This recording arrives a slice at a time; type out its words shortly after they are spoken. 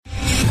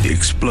The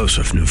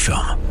explosive new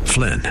film,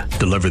 Flynn,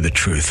 deliver the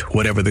truth,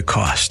 whatever the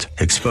cost,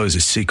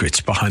 exposes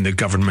secrets behind the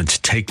government's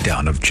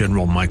takedown of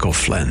General Michael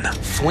Flynn.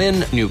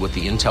 Flynn knew what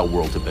the intel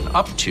world had been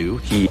up to.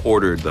 He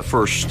ordered the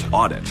first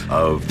audit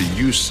of the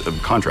use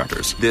of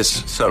contractors.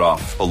 This set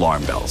off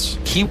alarm bells.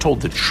 He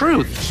told the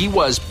truth. He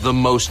was the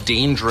most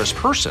dangerous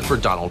person for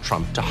Donald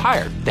Trump to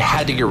hire. They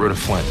had to get rid of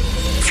Flynn.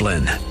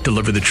 Flynn,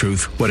 deliver the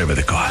truth, whatever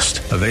the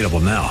cost. Available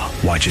now.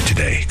 Watch it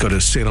today. Go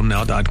to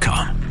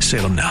salemnow.com.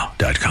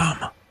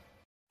 salemnow.com.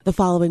 The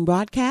following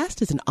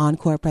broadcast is an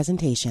encore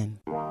presentation.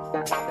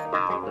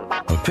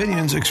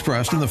 Opinions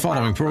expressed in the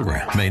following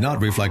program may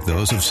not reflect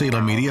those of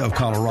Salem Media of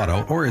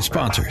Colorado or its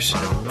sponsors.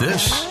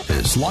 This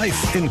is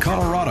Life in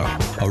Colorado,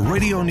 a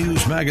radio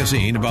news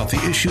magazine about the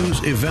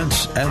issues,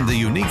 events, and the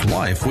unique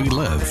life we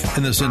live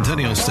in the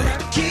Centennial State.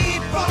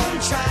 Keep on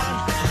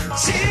trying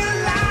till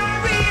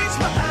I reach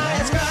my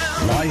highest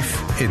ground.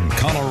 Life in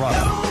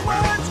Colorado. No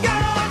one's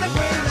gonna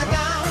bring me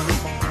down.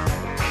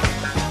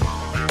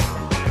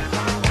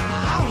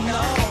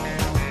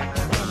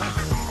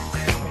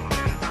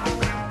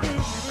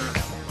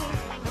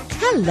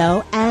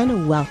 Hello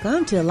and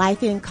welcome to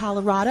Life in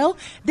Colorado.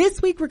 This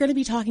week we're going to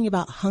be talking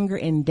about hunger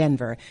in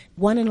Denver.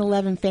 1 in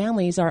 11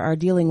 families are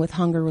dealing with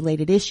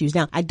hunger-related issues.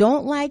 Now, I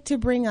don't like to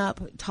bring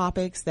up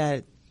topics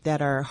that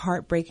are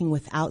heartbreaking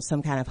without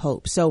some kind of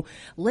hope. So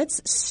let's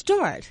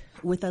start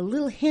with a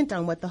little hint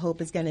on what the hope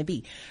is going to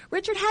be.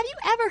 Richard, have you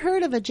ever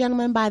heard of a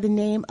gentleman by the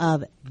name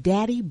of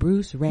Daddy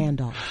Bruce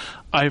Randolph?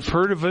 I've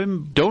heard of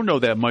him. Don't know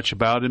that much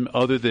about him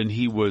other than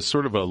he was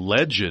sort of a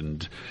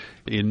legend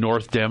in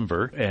North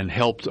Denver and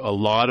helped a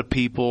lot of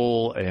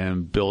people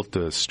and built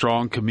a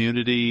strong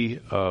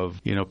community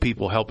of,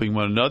 people helping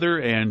one another.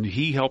 And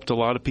he helped a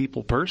lot of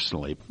people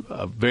personally.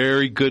 A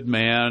very good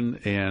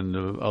man and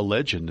a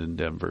legend in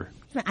Denver.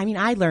 I mean,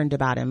 I learned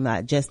about him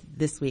just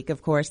this week,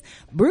 of course.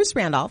 Bruce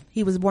Randolph,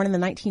 he was born in the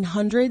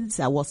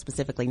 1900s,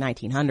 specifically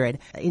 1900,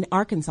 in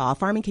Arkansas, a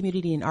farming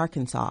community in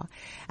Arkansas.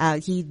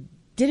 He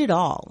did it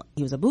all.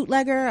 He was a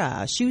bootlegger,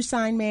 a shoe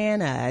sign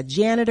man, a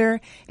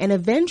janitor, and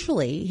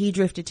eventually he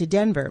drifted to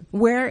Denver,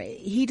 where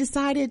he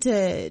decided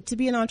to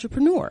be an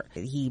entrepreneur.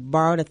 He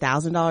borrowed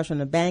 $1,000 from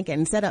the bank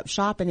and set up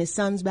shop in his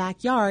son's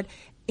backyard.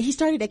 He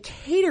started a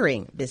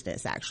catering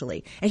business,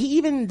 actually, and he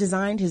even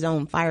designed his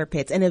own fire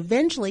pits. And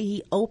eventually,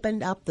 he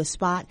opened up the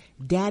spot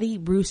Daddy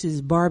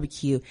Bruce's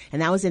Barbecue,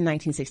 and that was in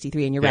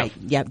 1963. And you're right,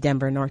 yep,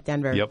 Denver, North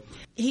Denver. Yep.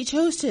 He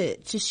chose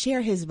to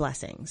share his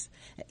blessings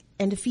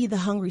and to feed the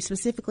hungry,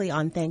 specifically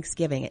on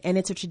Thanksgiving. And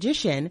it's a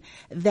tradition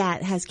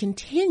that has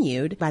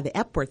continued by the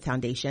Epworth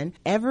Foundation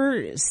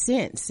ever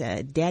since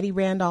Daddy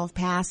Randolph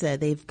passed.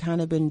 They've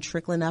kind of been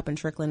trickling up,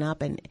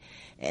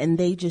 and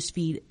they just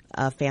feed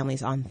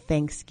families on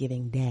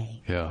Thanksgiving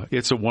Day. Yeah,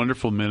 it's a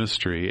wonderful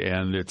ministry,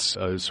 and it's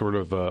sort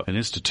of an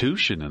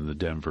institution in the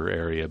Denver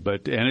area.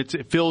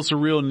 It fills a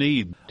real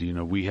need.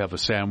 We have a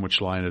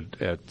sandwich line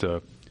at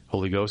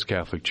Holy Ghost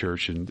Catholic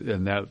Church,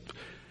 and that.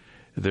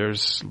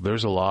 There's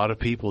a lot of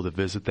people that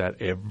visit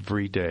that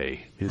every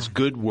day. His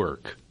good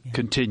work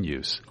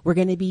continues. We're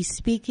going to be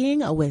speaking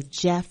with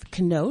Jeff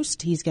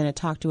Knost. He's going to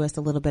talk to us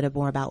a little bit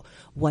more about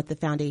what the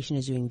foundation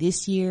is doing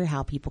this year,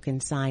 how people can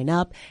sign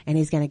up, and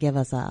he's going to give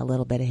us a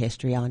little bit of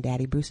history on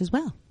Daddy Bruce as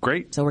well.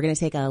 Great. So we're going to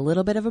take a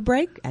little bit of a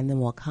break, and then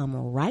we'll come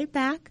right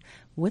back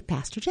with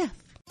Pastor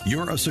Jeff.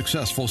 You're a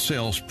successful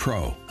sales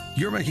pro.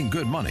 You're making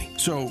good money.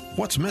 So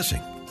what's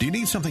missing? Do you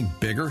need something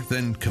bigger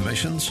than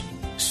commissions?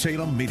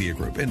 Salem Media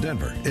Group in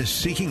Denver is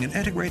seeking an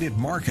integrated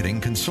marketing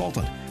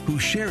consultant who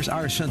shares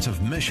our sense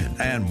of mission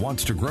and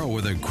wants to grow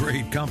with a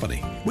great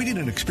company. We need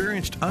an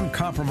experienced,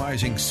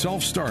 uncompromising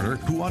self-starter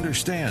who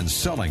understands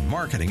selling,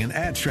 marketing, and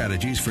ad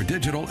strategies for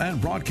digital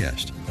and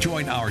broadcast.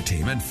 Join our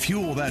team and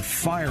fuel that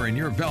fire in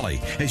your belly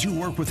as you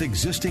work with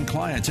existing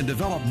clients and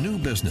develop new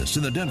business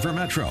in the Denver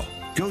Metro.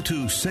 Go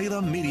to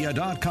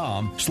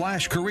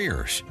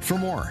salemmedia.com/careers for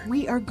more.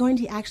 We are going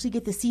to actually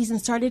get the season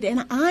started,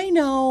 and I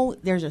know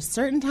there's a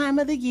certain time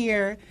of the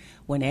year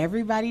when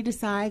everybody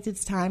decides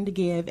it's time to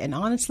give, and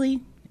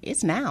honestly,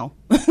 it's now.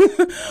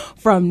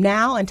 From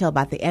now until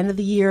about the end of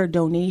the year,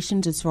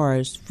 donations as far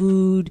as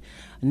food,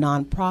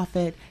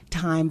 nonprofit,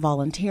 time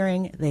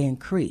volunteering, they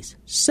increase.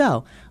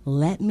 So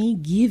let me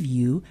give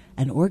you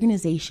an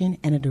organization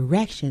and a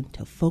direction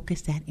to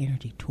focus that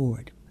energy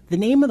toward. The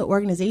name of the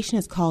organization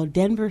is called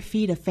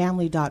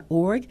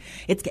denverfeedafamily.org.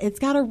 It's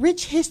got a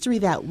rich history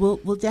that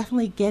we'll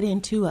definitely get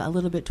into a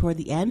little bit toward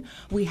the end.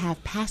 We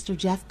have Pastor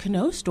Jeff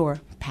Knost, or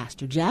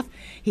Pastor Jeff.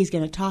 He's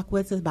going to talk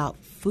with us about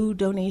food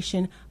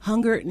donation,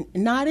 hunger,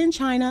 not in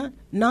China,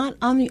 not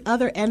on the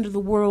other end of the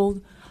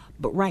world,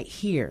 but right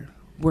here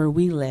where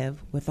we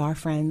live with our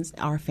friends,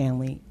 our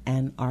family,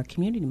 and our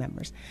community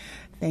members.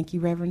 Thank you,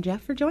 Reverend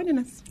Jeff, for joining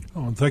us.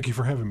 Oh, and thank you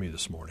for having me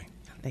this morning.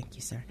 Thank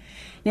you, sir.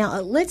 Now,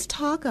 let's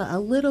talk a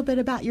little bit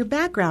about your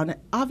background.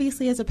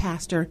 Obviously, as a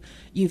pastor,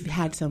 you've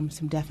had some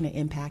definite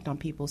impact on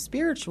people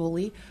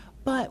spiritually,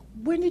 but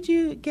when did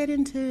you get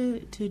into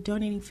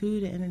donating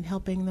food and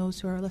helping those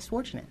who are less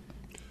fortunate?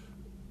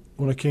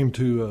 When I came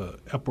to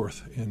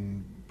Epworth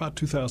in about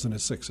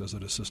 2006 as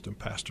an assistant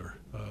pastor,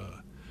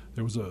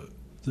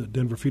 the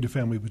Denver Feed a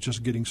Family was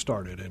just getting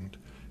started and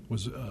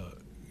was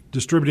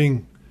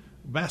distributing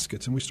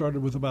baskets, and we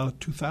started with about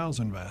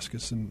 2,000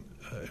 baskets and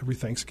every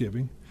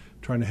Thanksgiving,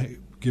 trying to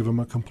give them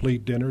a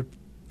complete dinner: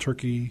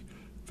 turkey,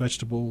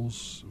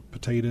 vegetables,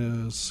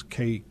 potatoes,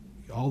 cake,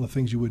 all the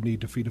things you would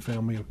need to feed a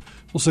family of,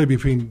 we'll say,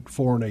 between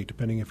 4 and 8,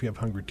 depending if you have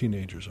hungry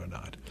teenagers or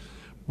not.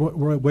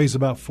 It weighs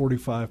about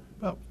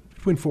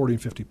between 40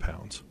 and 50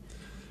 pounds.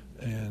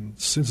 And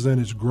since then,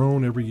 it's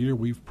grown every year.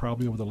 We've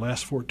probably, over the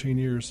last 14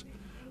 years,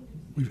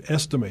 we've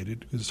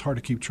estimated, because it's hard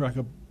to keep track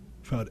of,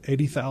 about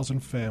 80,000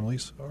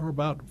 families, or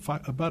about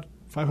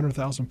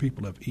 500,000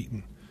 people have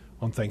eaten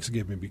on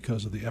Thanksgiving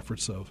because of the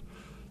efforts of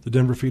the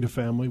Denver Feed a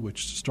Family,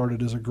 which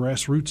started as a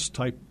grassroots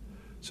type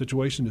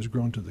situation, has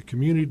grown to the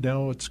community.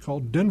 Now it's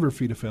called Denver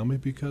Feed a Family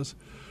because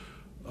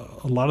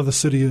a lot of the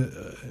city,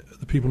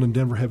 the people in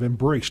Denver have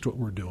embraced what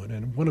we're doing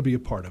and want to be a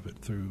part of it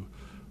through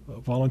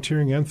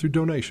volunteering and through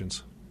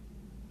donations.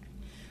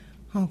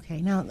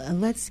 Okay, now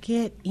let's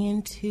get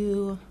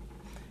into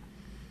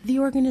the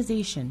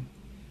organization.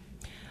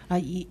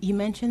 You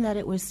mentioned that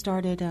it was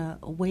started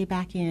way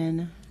back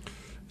in...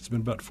 It's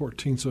been about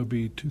 14, so it'd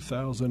be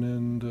 2000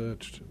 and,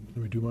 let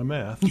me do my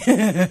math,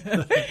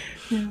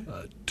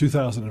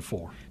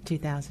 2004.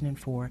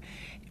 2004.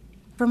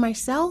 For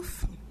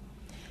myself,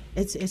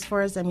 it's as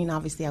far as,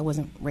 obviously I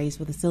wasn't raised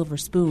with a silver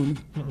spoon,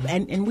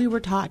 and we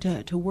were taught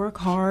to work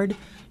hard,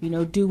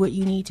 do what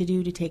you need to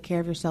do to take care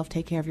of yourself,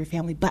 take care of your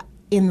family. But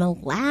in the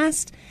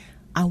last,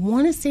 I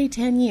want to say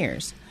 10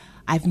 years,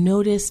 I've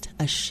noticed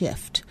a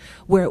shift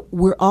where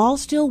we're all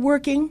still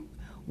working,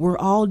 we're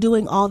all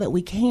doing all that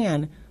we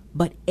can,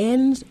 but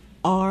ends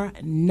are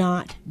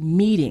not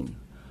meeting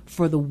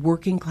for the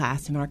working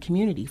class in our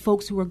community.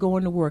 Folks who are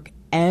going to work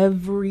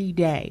every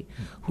day,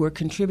 who are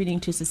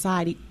contributing to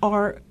society,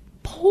 are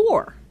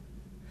poor.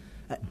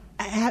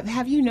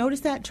 Have you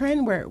noticed that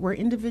trend where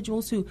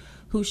individuals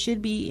who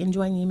should be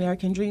enjoying the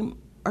American dream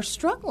are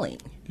struggling?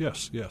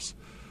 Yes.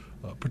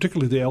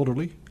 Particularly the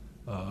elderly,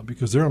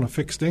 because they're on a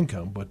fixed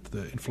income, but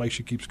the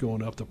inflation keeps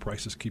going up, the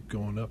prices keep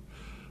going up.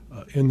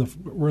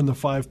 We're in the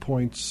 5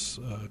 Points,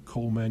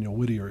 Cole Manuel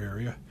Whittier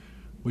area,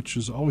 which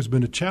has always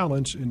been a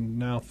challenge, and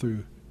now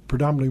through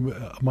predominantly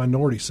a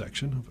minority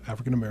section of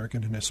African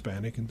American and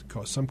Hispanic and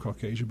some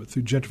Caucasian, but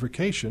through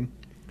gentrification,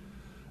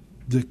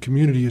 the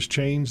community has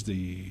changed.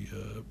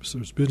 So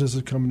there's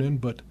businesses coming in,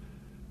 but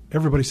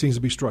everybody seems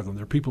to be struggling.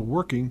 There are people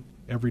working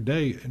every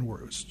day and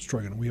we're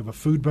struggling. We have a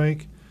food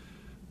bank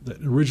that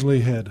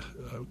originally had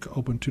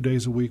open 2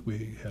 days a week.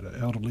 We had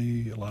an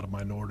elderly, a lot of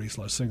minorities,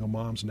 a lot of single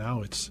moms.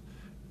 Now it's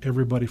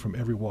everybody from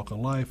every walk of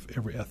life,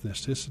 every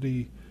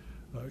ethnicity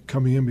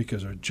coming in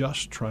because they're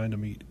just trying to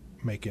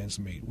make ends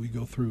meet. We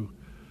go through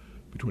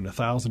between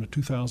 1,000 to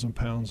 2,000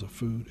 pounds of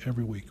food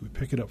every week. We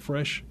pick it up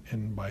fresh,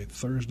 and by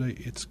Thursday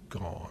it's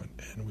gone.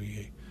 And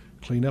we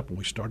clean up and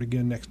we start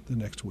again the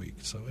next week.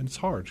 And it's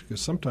hard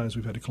because sometimes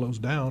we've had to close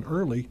down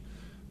early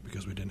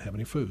because we didn't have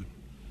any food.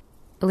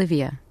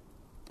 Olivia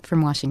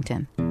from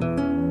Washington.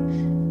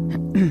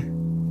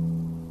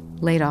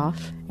 Laid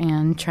off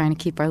and trying to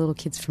keep our little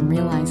kids from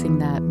realizing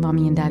that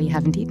Mommy and Daddy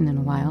haven't eaten in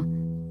a while.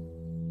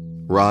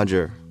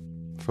 Roger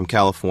from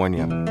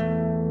California.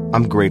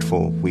 I'm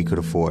grateful we could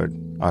afford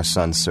our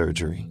son's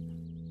surgery.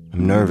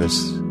 I'm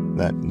nervous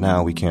that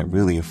now we can't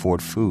really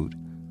afford food.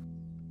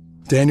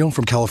 Daniel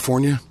from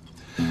California.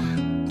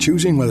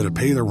 Choosing whether to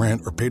pay the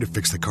rent or pay to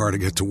fix the car to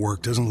get to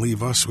work doesn't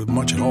leave us with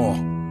much at all.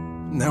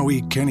 Now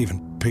we can't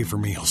even pay for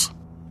meals.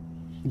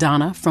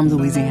 Donna from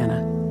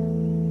Louisiana.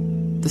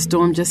 The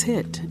storm just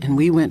hit, and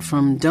we went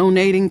from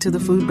donating to the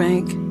food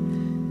bank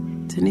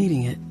to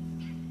needing it.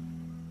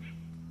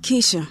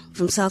 Keisha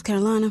from South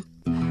Carolina.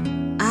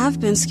 I've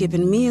been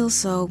skipping meals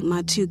so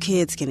my 2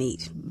 kids can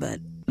eat, but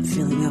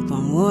filling up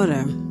on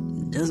water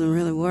doesn't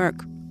really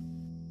work.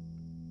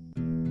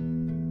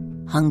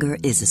 Hunger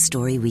is a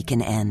story we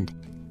can end.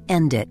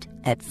 End it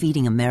at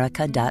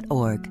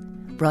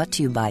feedingamerica.org. Brought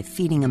to you by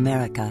Feeding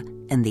America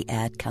and the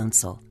Ad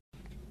Council.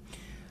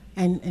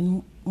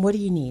 And what do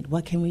you need?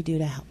 What can we do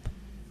to help?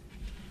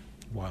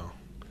 Wow.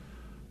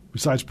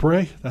 Besides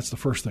pray, that's the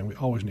first thing. We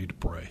always need to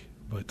pray.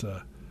 But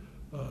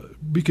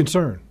be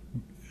concerned.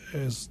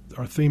 As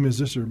our theme is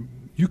this,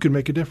 you can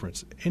make a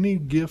difference. Any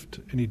gift,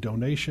 any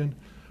donation,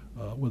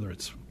 whether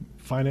it's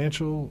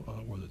financial,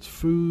 whether it's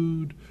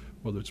food,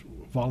 whether it's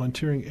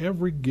volunteering,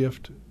 every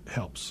gift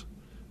helps.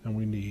 And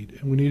we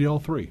need all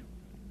three.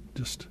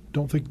 Just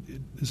don't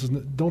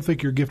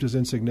think your gift is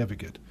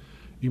insignificant.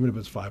 Even if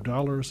it's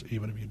 $5,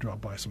 even if you drop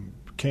by some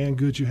canned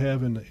goods you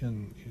have in the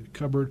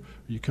cupboard,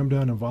 or you come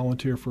down and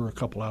volunteer for a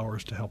couple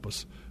hours to help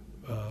us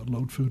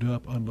load food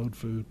up, unload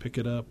food, pick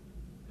it up.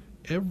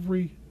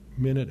 Every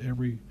minute,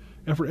 every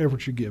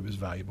effort you give is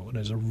valuable and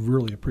is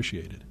really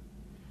appreciated.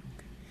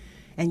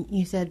 And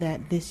you said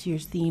that this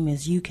year's theme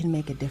is You Can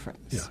Make a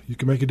Difference. Yeah, you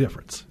can make a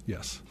difference,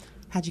 yes.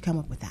 How'd you come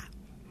up with that?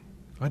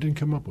 I didn't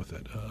come up with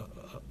it.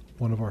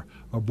 One of our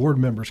board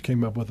members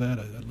came up with that,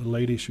 a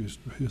lady who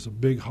has a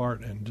big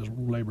heart and just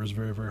labors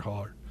very, very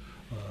hard,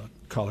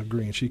 Collard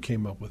Green. She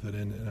came up with it,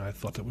 and I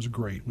thought that was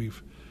great.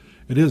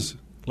 It is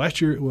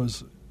Last year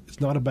it's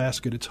not a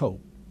basket, it's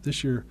hope.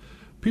 This year,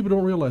 people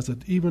don't realize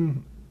that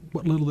even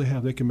what little they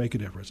have, they can make a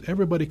difference.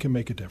 Everybody can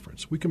make a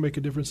difference. We can make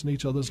a difference in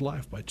each other's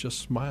life by just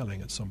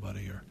smiling at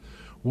somebody or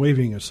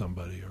waving at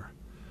somebody or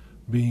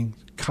being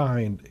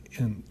kind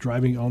and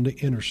driving on the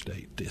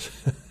interstate,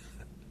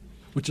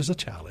 which is a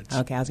challenge.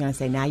 Okay, I was going to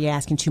say, now you're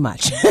asking too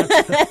much.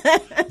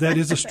 That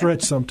is a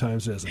stretch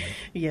sometimes, isn't it?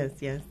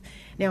 Yes.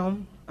 Now,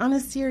 on a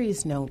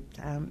serious note,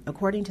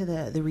 according to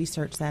the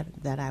research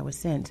that I was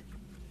sent,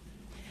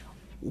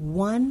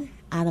 1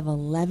 out of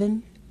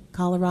 11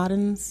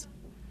 Coloradans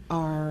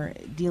are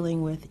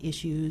dealing with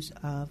issues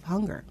of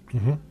hunger.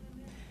 Mm-hmm.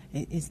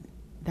 Is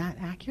that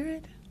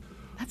accurate?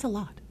 That's a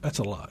lot. That's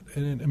a lot.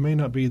 And it may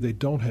not be they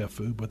don't have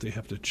food, but they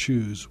have to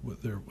choose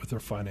with their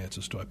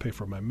finances. Do I pay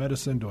for my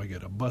medicine? Do I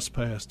get a bus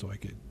pass? Do I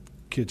get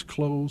kids'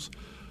 clothes?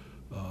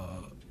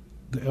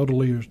 The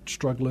elderly are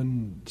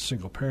struggling,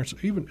 single parents,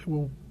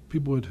 even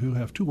people who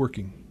have 2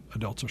 working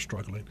adults are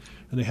struggling,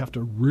 and they have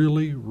to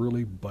really,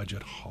 really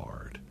budget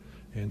hard.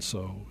 And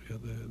so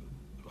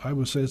I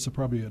would say it's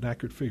probably an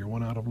accurate figure.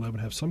 1 out of 11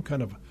 have some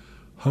kind of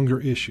hunger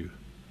issue.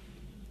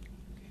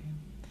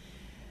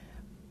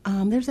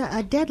 There's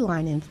a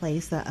deadline in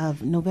place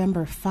of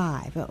November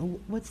 5.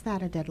 What's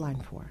that a deadline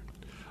for?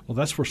 Well,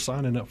 that's for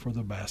signing up for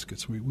the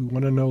baskets. We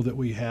want to know that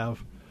we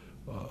have.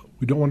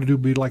 We don't want to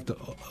be like the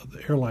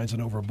airlines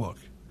and overbook.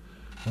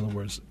 In other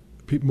words,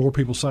 more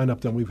people sign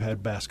up than we've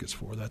had baskets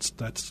for.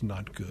 That's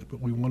not good.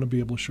 But we want to be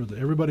able to ensure that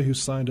everybody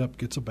who's signed up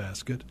gets a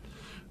basket.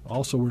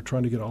 Also, we're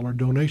trying to get all our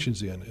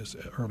donations in as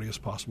early as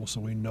possible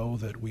so we know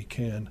that we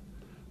can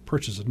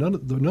purchase it. None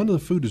of the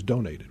food is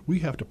donated. We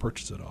have to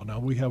purchase it all. Now,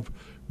 we have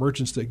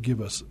merchants that give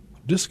us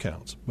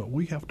discounts, but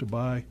we have to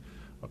buy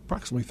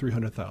approximately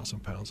 300,000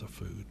 pounds of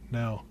food.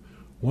 Now,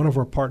 one of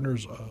our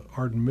partners,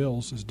 Arden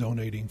Mills, is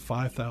donating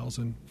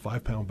 5,000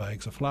 5-pound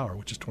bags of flour,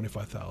 which is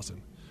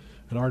 25,000.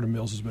 And Arden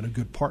Mills has been a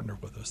good partner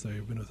with us.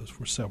 They've been with us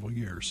for several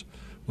years.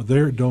 Well,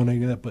 they're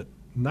donating that, but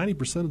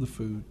 90% of the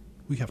food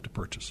we have to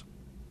purchase.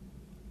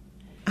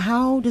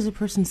 How does a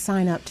person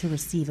sign up to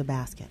receive a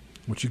basket?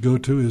 What you go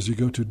to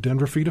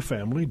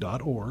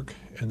denverfeedafamily.org,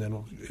 and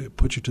then it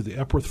puts you to the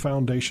Epworth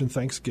Foundation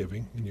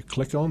Thanksgiving, and you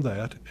click on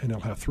that, and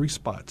it'll have 3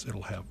 spots.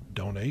 It'll have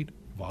donate,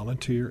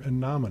 volunteer, and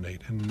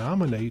nominate. And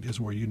nominate is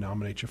where you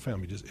nominate your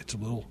family. It's a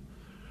little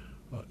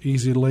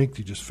easy link.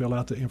 You just fill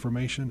out the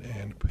information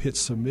and hit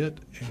submit,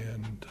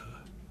 and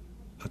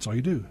that's all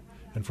you do.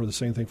 And for the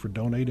same thing for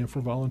donate and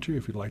for volunteer,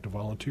 if you'd like to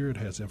volunteer, it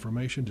has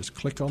information. Just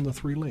click on the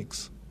 3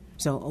 links.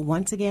 So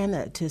once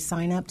again, to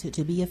sign up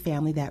to be a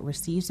family that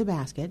receives a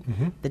basket,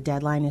 the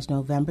deadline is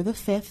November the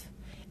 5th,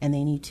 and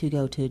they need to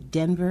go to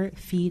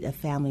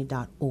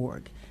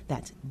denverfeedafamily.org.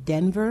 That's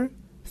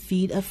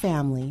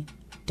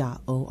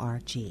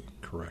denverfeedafamily.org.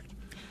 Correct.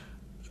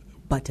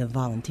 But to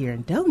volunteer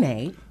and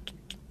donate,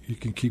 you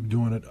can keep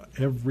doing it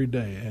every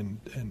day, and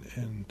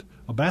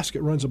a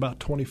basket runs about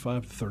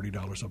 $25 to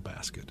 $30 a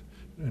basket,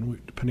 and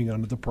depending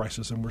on the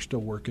prices, and we're still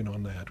working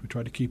on that. We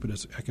try to keep it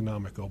as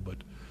economical, but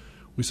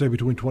we say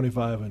between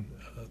 $25 and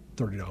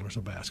 $30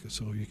 a basket.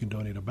 So you can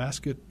donate a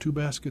basket, 2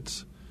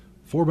 baskets,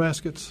 4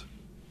 baskets,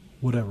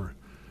 whatever.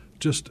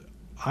 Just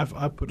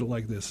I put it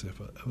like this: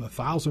 if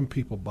 1,000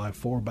 people buy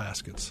 4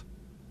 baskets,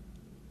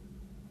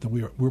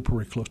 then we're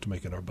pretty close to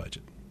making our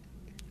budget.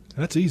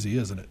 And that's easy,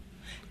 isn't it?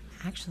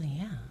 Actually,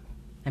 yeah.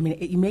 I mean,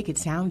 you make it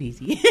sound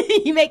easy.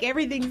 You make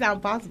everything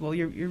sound possible.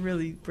 You're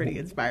really pretty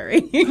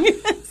inspiring.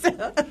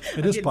 So,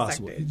 it is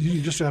possible.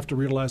 You just have to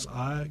realize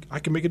I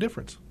can make a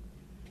difference.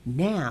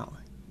 Now,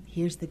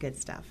 here's the good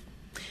stuff.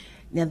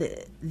 Now,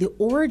 the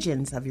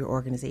origins of your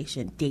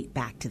organization date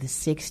back to the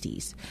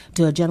 60s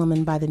to a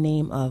gentleman by the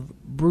name of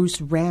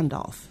Bruce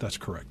Randolph. That's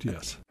correct,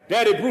 yes.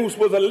 Daddy Bruce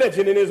was a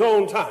legend in his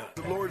own time.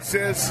 The Lord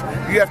says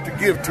you have to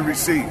give to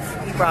receive.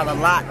 He brought a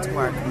lot to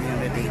our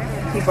community.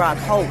 He brought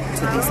hope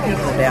to these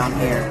people down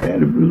here.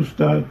 Daddy Bruce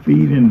started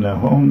feeding the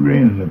hungry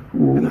and the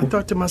poor. And I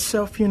thought to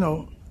myself,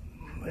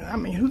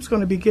 who's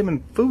going to be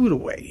giving food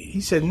away?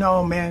 He said,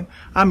 no, man,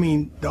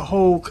 the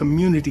whole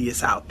community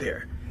is out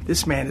there.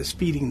 This man is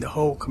feeding the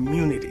whole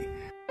community.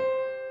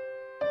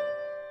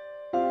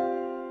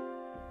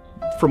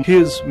 From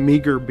his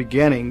meager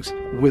beginnings,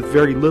 with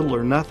very little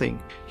or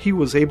nothing, he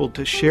was able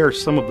to share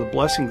some of the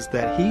blessings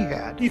that he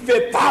had. He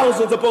fed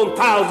thousands upon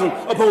thousands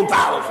upon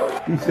thousands.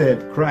 He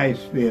said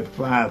Christ fed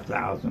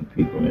 5,000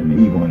 people, and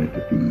he wanted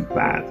to feed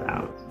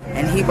 5,000.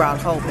 And he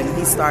brought hope, and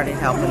he started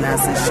helping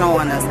us and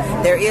showing us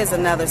there is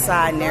another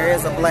side, and there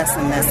is a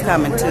blessing that's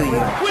coming to you.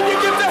 When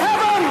you get to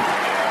heaven,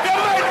 there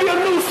might be a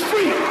new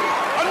street,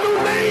 a new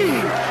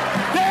name.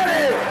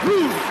 Daddy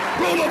Bruce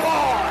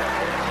Boulevard.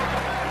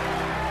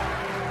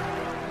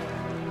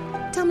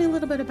 Tell me a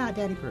little bit about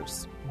Daddy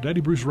Bruce.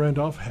 Daddy Bruce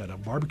Randolph had a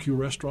barbecue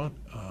restaurant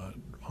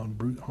on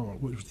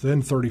what was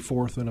then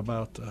 34th and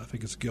about, I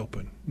think it's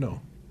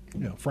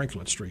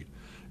Franklin Street.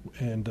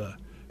 And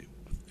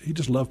he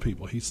just loved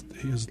people. His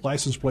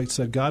license plate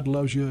said, God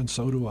loves you and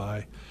so do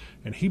I.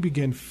 And he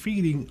began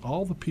feeding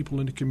all the people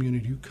in the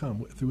community who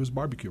come through his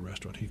barbecue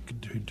restaurant. He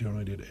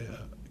donated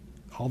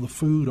all the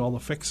food, all the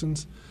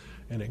fixings,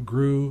 And it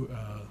grew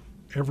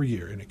every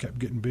year, and it kept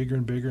getting bigger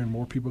and bigger, and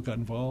more people got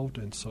involved.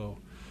 And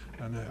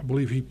I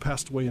believe he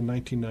passed away in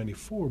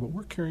 1994, but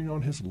we're carrying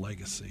on his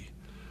legacy.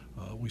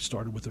 We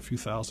started with a few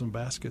thousand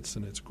baskets,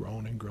 and it's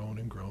grown and grown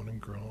and grown and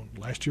grown.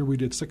 Last year we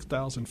did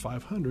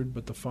 6,500,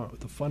 but the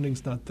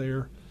funding's not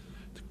there.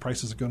 The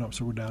prices have gone up,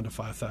 so we're down to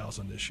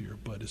 5,000 this year.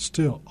 But it's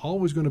still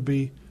always going to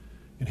be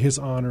in his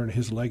honor and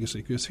his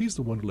legacy, because he's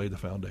the one who laid the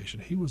foundation.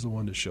 He was the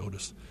one that showed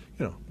us,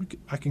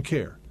 I can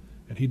care.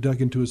 And he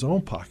dug into his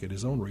own pocket,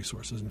 his own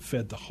resources, and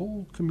fed the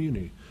whole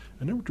community.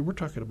 And then we're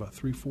talking about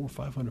 300, 400,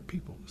 500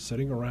 people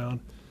sitting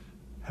around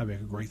having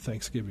a great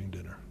Thanksgiving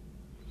dinner.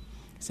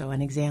 So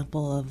an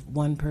example of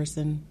one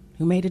person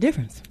who made a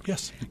difference.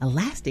 Yes. A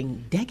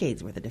lasting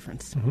decades worth of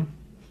difference. Mm-hmm.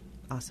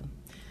 Awesome.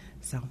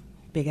 So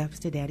big ups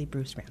to Daddy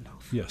Bruce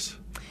Randolph. Yes.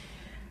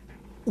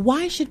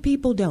 Why should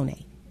people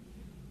donate?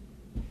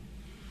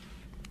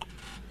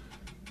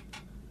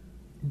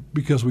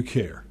 Because we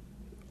care.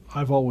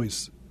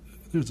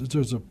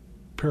 There's a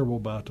parable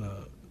about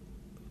the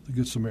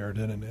Good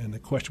Samaritan, and the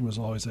question was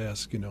always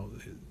asked,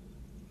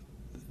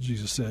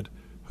 Jesus said,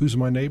 who's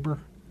my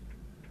neighbor?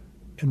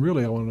 And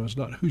really I want to know, it's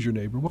not who's your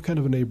neighbor, what kind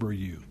of a neighbor are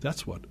you?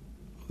 That's what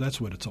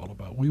it's all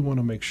about. We want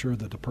to make sure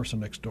that the person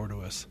next door to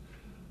us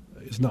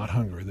is not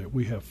hungry, that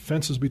we have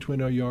fences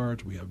between our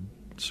yards, we have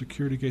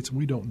security gates, and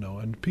we don't know.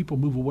 And people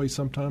move away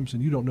sometimes,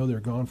 and you don't know they're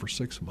gone for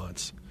 6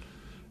 months.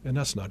 And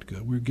that's not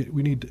good.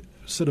 We need to,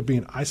 instead of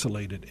being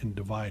isolated and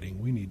dividing,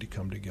 we need to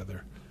come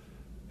together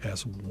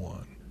as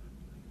one.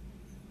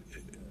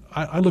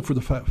 I look for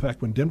the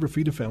fact when Denver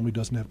Feed a Family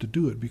doesn't have to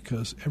do it,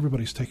 because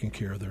everybody's taking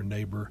care of their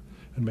neighbor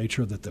and made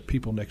sure that the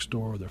people next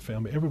door, their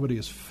family, everybody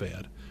is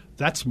fed.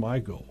 That's my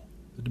goal,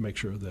 to make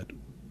sure that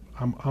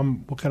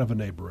I'm what kind of a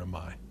neighbor am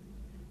I?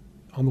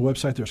 On the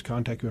website, there's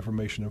contact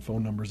information and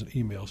phone numbers and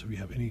emails. If you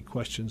have any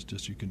questions,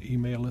 you can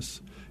email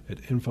us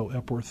at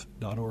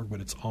info@epworth.org, but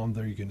it's on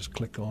there. You can just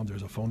click on.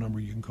 There's a phone number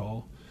you can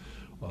call.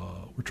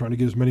 We're trying to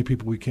get as many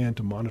people we can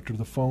to monitor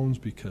the phones,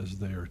 because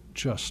they're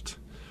just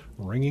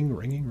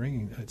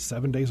ringing. It's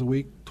 7 days a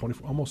week,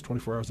 almost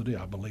 24 hours a day,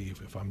 I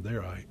believe. If I'm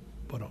there,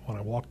 when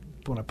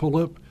I pull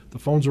up, the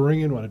phones are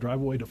ringing. When I drive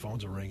away, the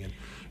phones are ringing.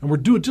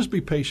 And just be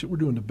patient. We're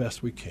doing the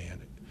best we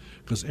can,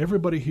 because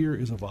everybody here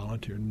is a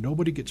volunteer.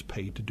 Nobody gets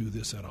paid to do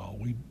this at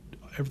all.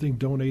 Everything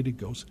donated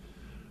goes.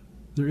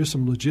 There is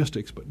some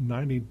logistics, but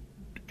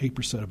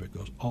 98% of it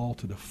goes all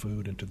to the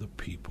food and to the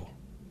people.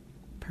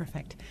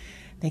 Perfect.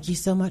 Thank you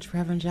so much,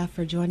 Reverend Jeff,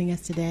 for joining us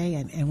today,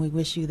 and we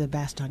wish you the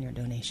best on your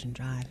donation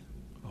drive.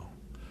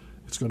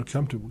 It's going to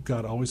come to,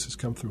 God always has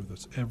come through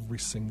this every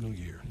single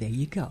year. There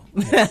you go.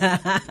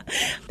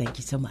 Thank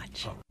you so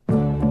much.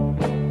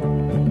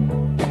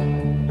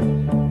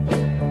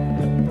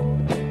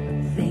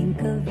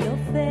 Think of your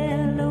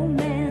fellow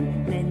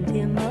man, lend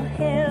him a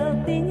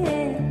helping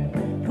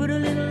hand, put a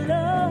little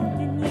love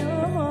in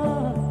your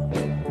heart.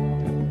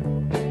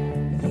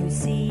 You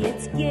see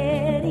it's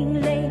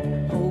getting late,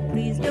 oh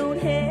please don't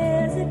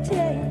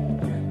hesitate,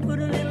 put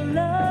a little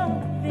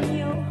love in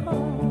your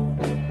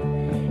heart,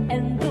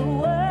 and the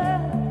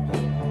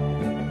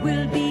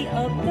will be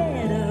a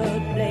better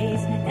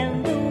place,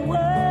 and the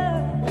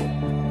world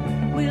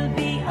will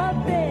be a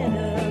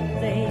better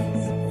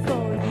place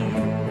for you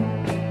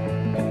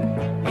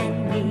and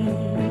me.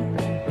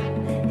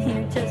 You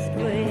just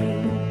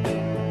wait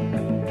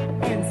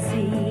and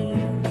see.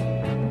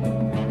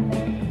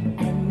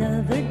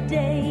 Another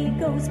day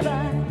goes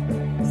by,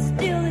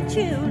 still the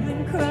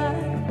children cry.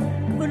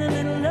 Put a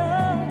little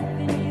love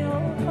in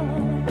your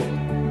heart.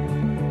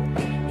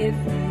 If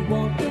you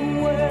want the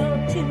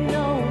world to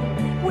know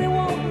we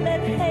won't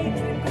let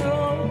hatred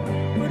grow,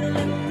 put a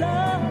little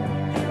love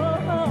in your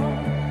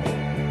heart,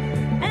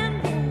 and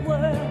the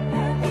world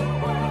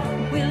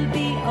will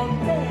be a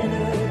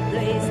better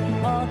place.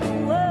 All the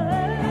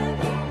world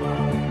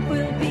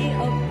will be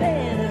a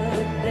better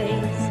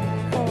place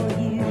for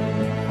you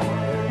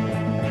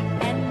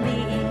and me.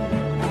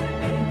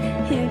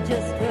 You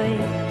just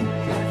wait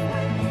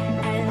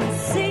and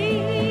see.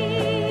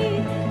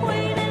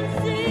 Wait and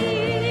see.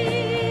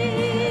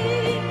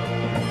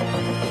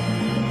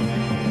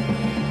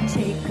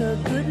 Take a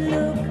good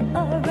look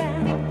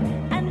around,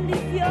 and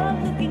if you're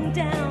looking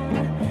down,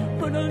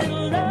 put a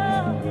little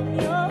love in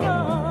your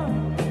heart.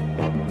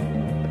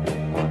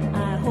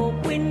 I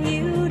hope when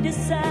you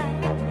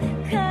decide,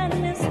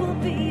 kindness will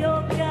be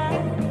your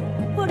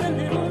guide. Put a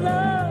little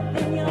love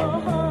in your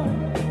heart,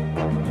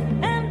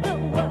 and the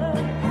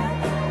world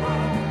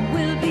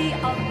will be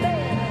a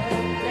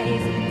better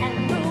place,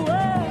 and the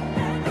world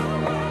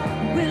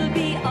will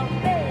be a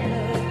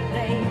better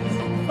place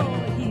for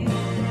you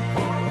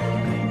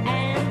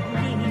and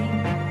me.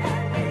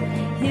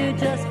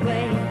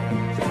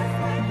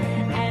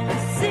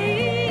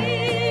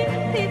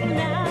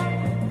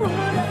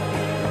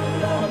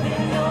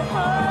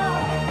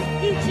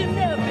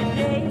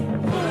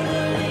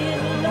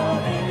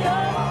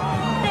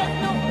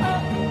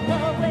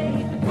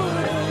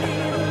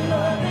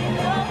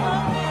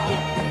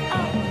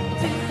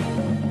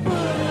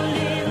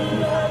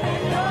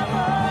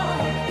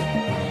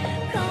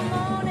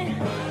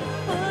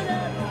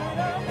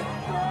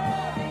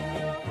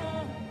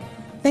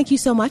 Thank you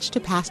so much to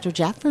Pastor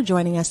Jeff for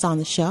joining us on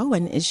the show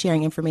and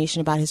sharing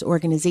information about his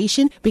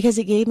organization, because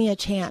it gave me a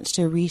chance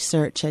to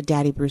research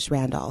Daddy Bruce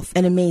Randolph,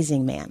 an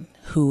amazing man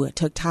who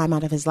took time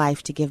out of his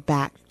life to give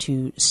back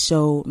to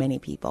so many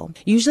people.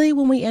 Usually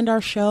when we end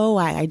our show,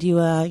 I do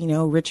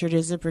Richard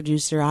is the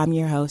producer, I'm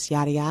your host,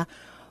 yada yada.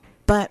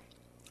 But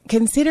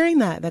considering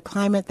the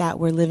climate that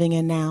we're living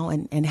in now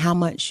and how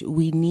much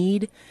we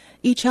need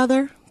each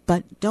other,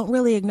 but don't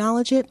really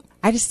acknowledge it,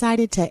 I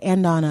decided to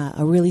end on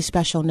a really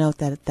special note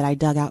that I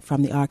dug out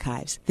from the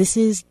archives. This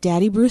is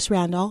Daddy Bruce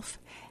Randolph,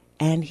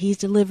 and he's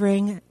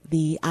delivering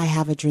the I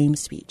Have a Dream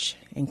speech.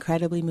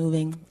 Incredibly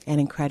moving and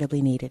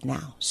incredibly needed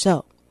now.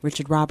 So,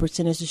 Richard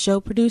Robertson is the show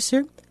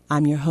producer.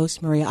 I'm your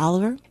host, Maria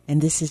Oliver, and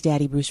this is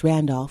Daddy Bruce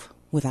Randolph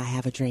with I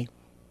Have a Dream.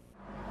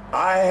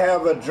 I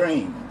have a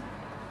dream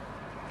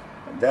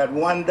that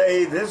one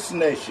day this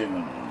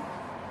nation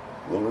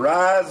will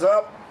rise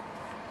up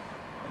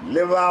and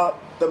live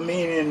out the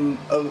meaning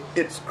of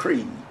its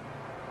creed.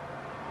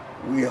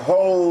 We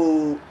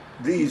hold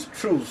these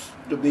truths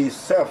to be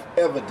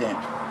self-evident,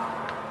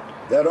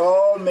 that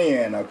all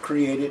men are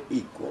created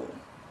equal.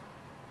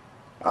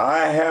 I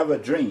have a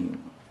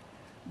dream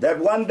that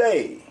one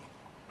day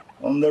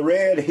on the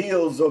red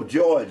hills of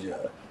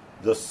Georgia,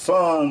 the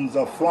sons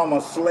of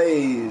former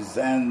slaves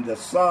and the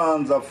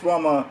sons of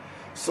former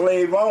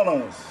slave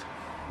owners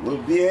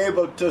will be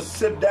able to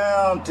sit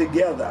down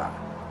together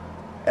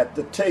at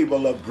the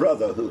table of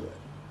brotherhood.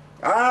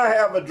 I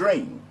have a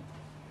dream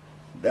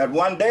that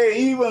one day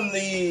even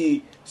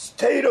the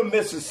state of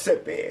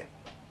Mississippi,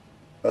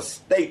 a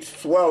state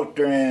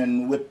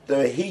sweltering with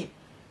the heat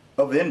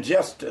of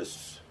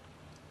injustice,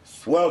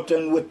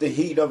 sweltering with the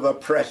heat of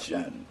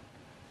oppression,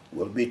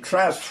 will be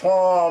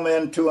transformed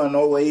into an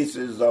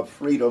oasis of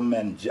freedom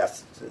and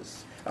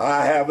justice.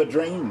 I have a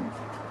dream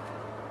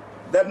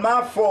that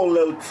my 4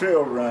 little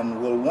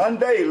children will one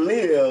day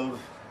live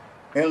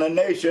in a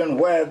nation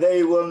where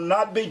they will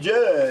not be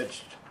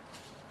judged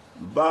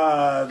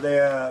by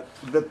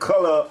the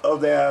color of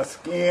their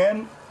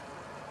skin,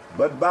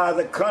 but by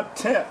the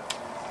content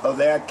of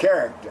their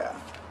character.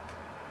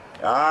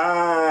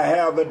 I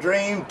have a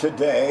dream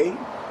today.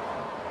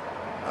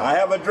 I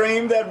have a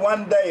dream that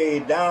one day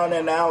down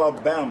in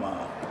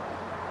Alabama,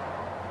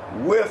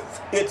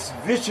 with its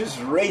vicious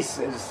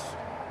races,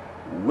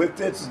 with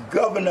its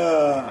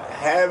governor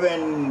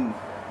having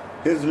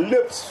his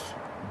lips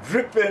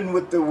dripping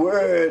with the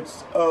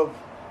words of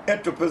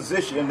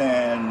interposition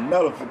and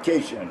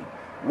nullification,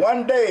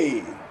 one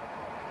day,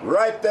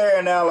 right there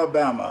in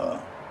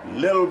Alabama,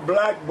 little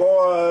black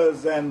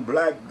boys and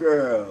black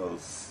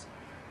girls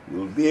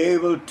will be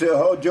able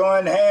to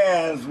join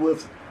hands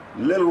with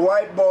little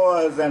white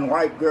boys and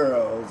white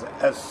girls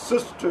as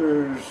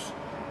sisters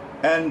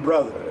and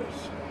brothers.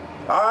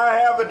 I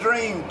have a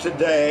dream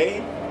today.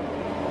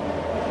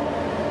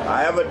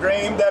 I have a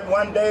dream that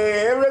one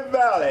day every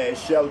valley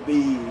shall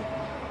be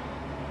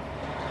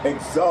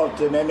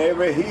exalted and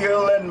every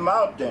hill and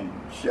mountain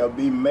shall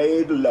be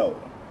made low.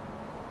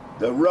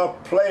 The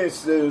rough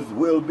places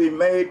will be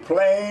made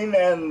plain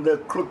and the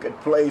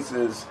crooked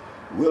places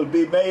will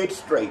be made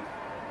straight.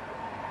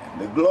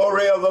 The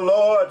glory of the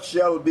Lord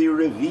shall be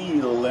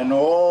revealed, and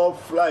all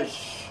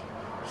flesh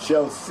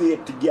shall see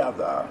it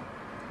together.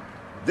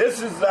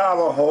 This is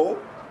our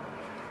hope.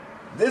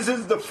 This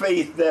is the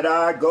faith that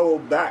I go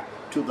back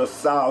to the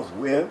South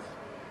with.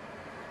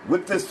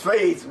 With this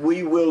faith,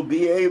 we will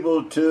be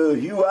able to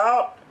hew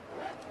out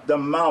the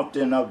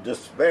mountain of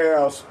despair,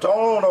 a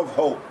stone of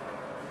hope.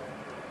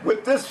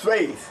 With this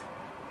faith,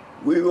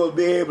 we will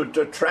be able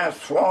to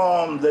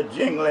transform the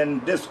jingling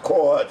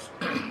discords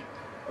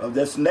of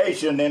this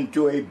nation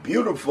into a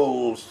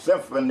beautiful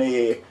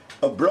symphony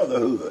of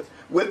brotherhood.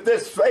 With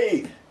this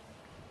faith,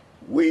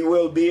 we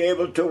will be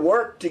able to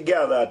work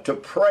together, to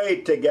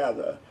pray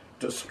together,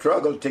 to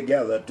struggle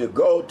together, to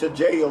go to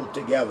jail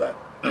together,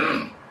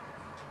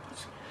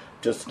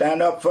 to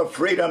stand up for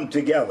freedom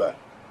together,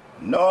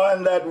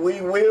 knowing that we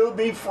will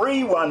be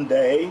free one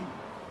day.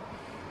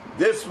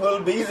 This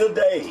will be the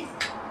day.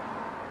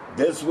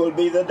 This will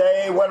be the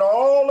day when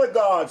all of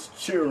God's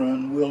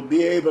children will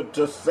be able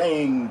to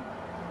sing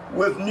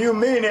with new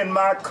meaning,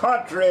 my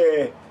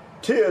country,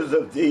 'tis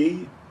of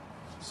thee,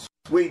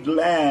 sweet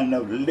land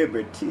of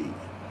liberty.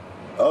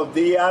 Of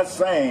thee I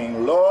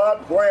sang, Lord,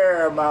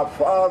 where my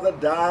father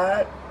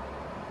died,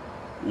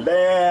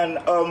 land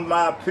of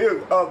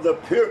the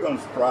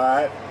pilgrim's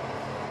pride.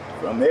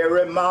 From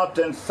every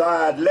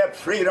mountainside, let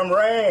freedom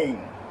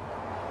reign.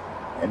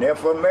 And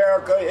if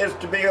America is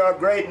to be a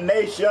great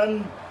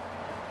nation,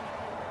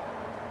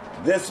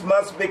 this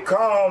must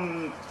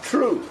become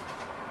true.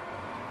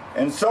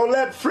 And so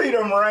let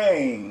freedom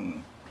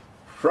reign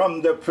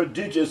from the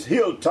prodigious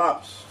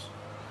hilltops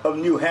of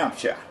New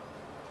Hampshire.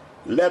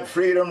 Let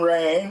freedom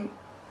reign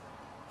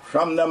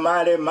from the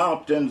mighty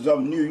mountains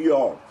of New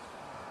York.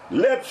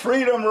 Let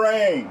freedom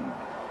reign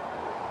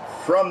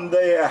from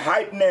the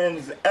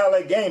heightening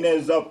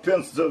Alleghenies of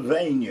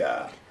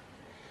Pennsylvania.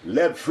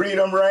 Let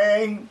freedom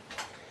reign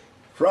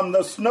from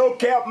the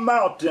snow-capped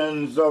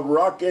mountains of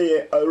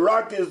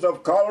Rockies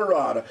of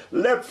Colorado.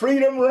 Let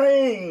freedom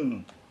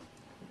ring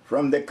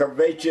from the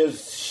curvaceous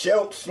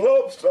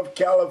slopes of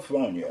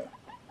California.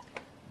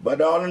 But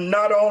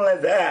not only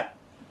that,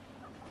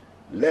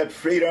 let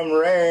freedom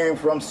ring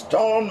from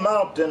Stone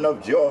Mountain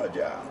of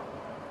Georgia.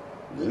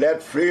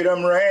 Let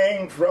freedom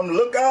ring from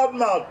Lookout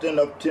Mountain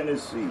of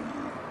Tennessee.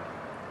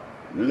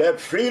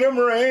 Let freedom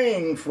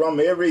ring from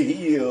every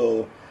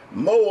hill,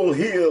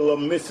 molehill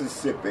of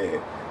Mississippi,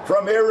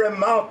 from every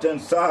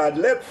mountainside.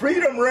 Let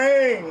freedom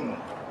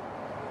ring.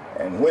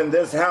 And when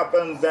this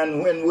happens,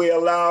 and when we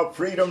allow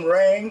freedom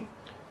ring,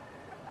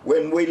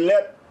 when we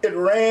let it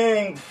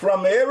ring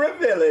from every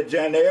village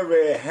and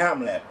every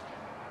hamlet,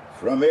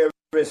 from every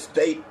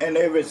state and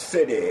every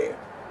city,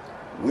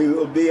 we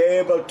will be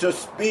able to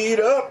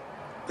speed up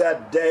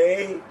that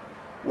day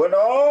when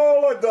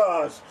all of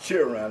God's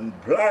children,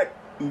 black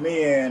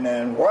men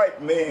and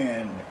white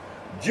men,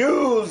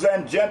 Jews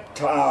and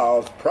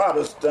Gentiles,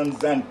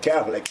 Protestants and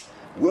Catholics,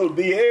 will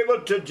be able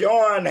to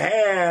join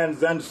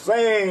hands and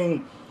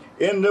sing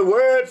in the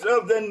words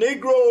of the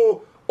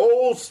Negro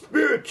old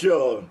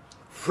spiritual,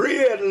 free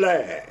at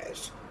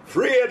last,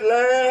 free at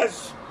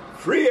last,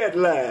 free at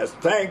last.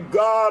 Thank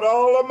God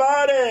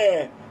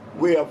Almighty,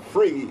 we are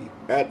free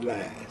at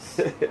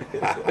last.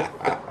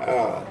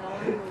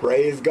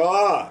 Praise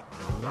God.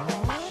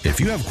 If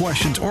you have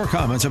questions or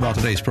comments about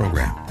today's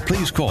program,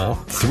 please call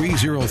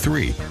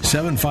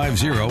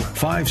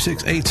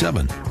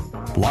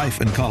 303-750-5687.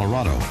 Life in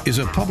Colorado is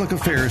a public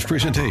affairs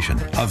presentation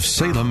of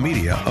Salem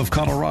Media of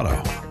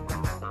Colorado.